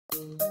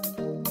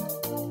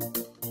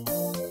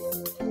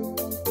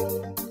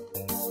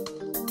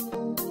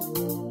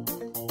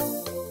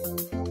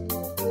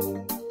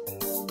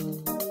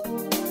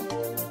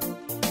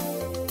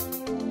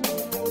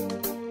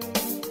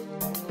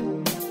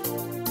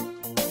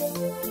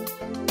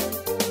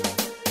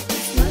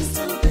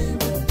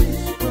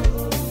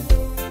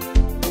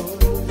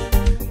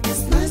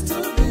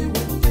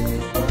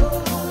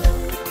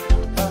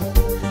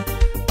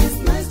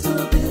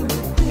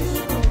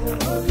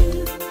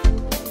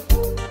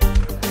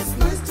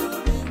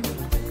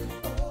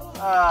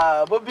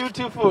But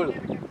beautiful.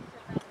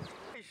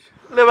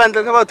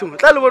 Levanta Tabatum.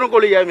 Tell me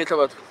what you are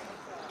Tabatum.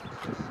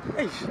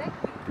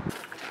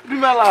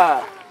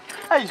 Dumela.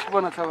 Aish,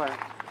 Bonatava.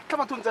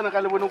 Tabatum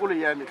Tanaka, when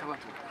you are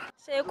Tabatum.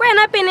 Say, when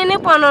I Penene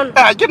Ponono.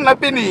 I get my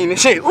penny.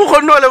 Say, who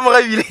can know them?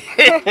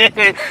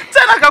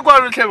 Tanaka,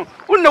 go with him.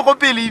 Who no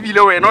believe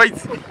below a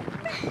noise.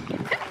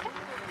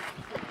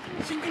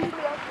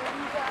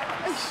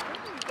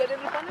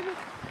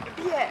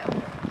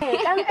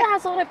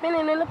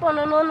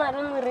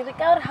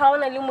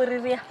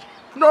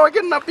 No, I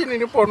get nothing in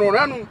the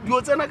Ponono.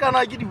 You're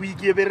gonna get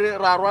wiki,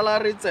 Rara,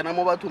 and I'm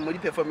about to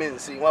make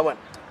performance.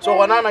 So,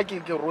 when I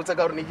get a rota,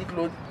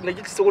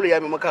 Nick Soli,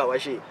 I'm a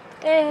Makawashi.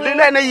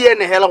 Lena and a year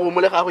and a hell of a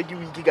Mulaka wiki,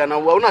 and I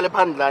won't have a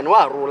pandlan,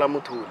 roll a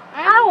mutu.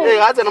 Hey,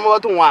 I don't know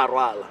what to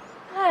war.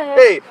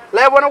 Hey,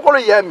 like one of all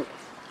yam.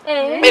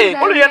 Hey,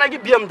 only I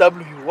get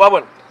Bmw.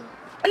 Woman.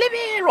 A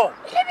libero,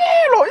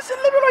 it's a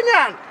libero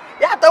yan.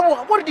 Yeah,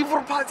 what do you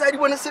for parts? I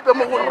want to sip a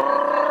more.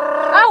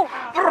 Oh,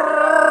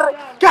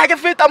 Gaga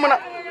fit. I'm gonna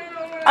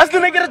as the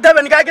nigger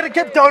devil and I get a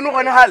Cape Town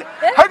on a hall.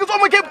 How do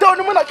you Cape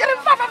Town? I'm get it.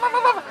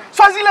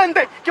 Swaziland,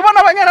 you want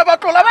to hang about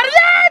Cola?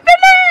 Yeah,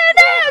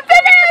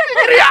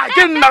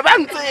 Penene,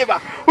 Penene.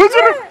 Who's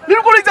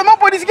you call it a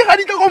mop on his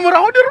Gahadi Comora?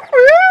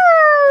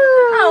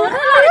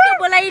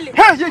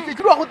 Hey, you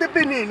grew up with the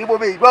Penene,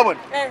 woman.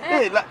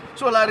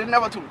 So I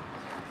never too.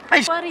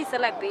 What is a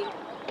lappy?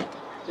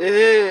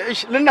 Eh,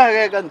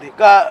 Lina Gandhi.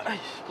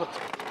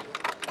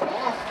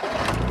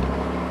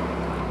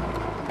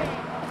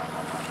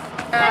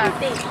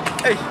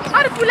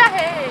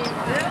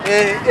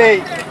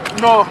 Hey,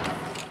 no.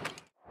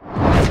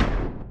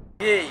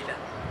 Hey,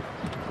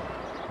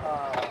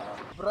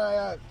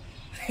 Brian.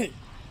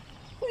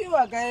 You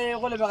are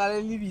going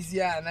to be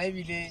busy, and I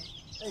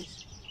will.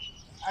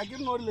 I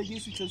can not let you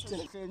switch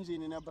the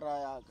engine in a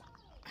Brian.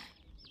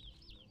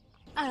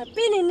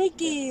 Penene,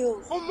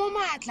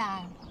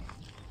 Maatla.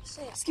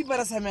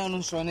 Skipper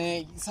Samuel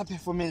Sone, sa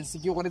performance,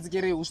 you want to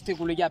get a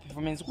stable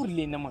performance, good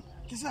Linamon.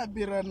 Kisa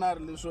Bira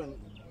Narluson.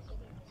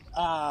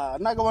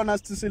 Nagawan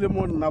to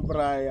Silimon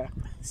Nabraya.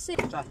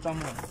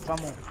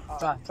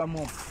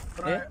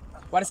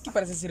 What is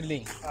skipper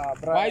Sicily?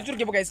 Why do you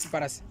give a guy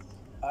skippers?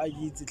 I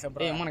eat it. I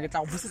want to get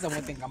out of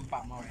something.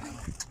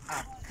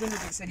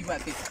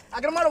 I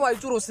don't know why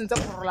you sent up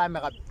for Lime.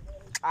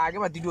 I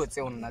give a do it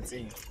on that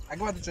thing. I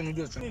go to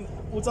do it.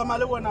 What's a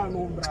Malawana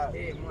Numbra?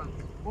 Eh,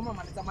 woman,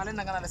 it's a man,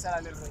 I'm going to sell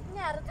a little.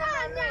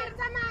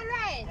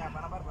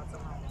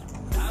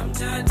 I'm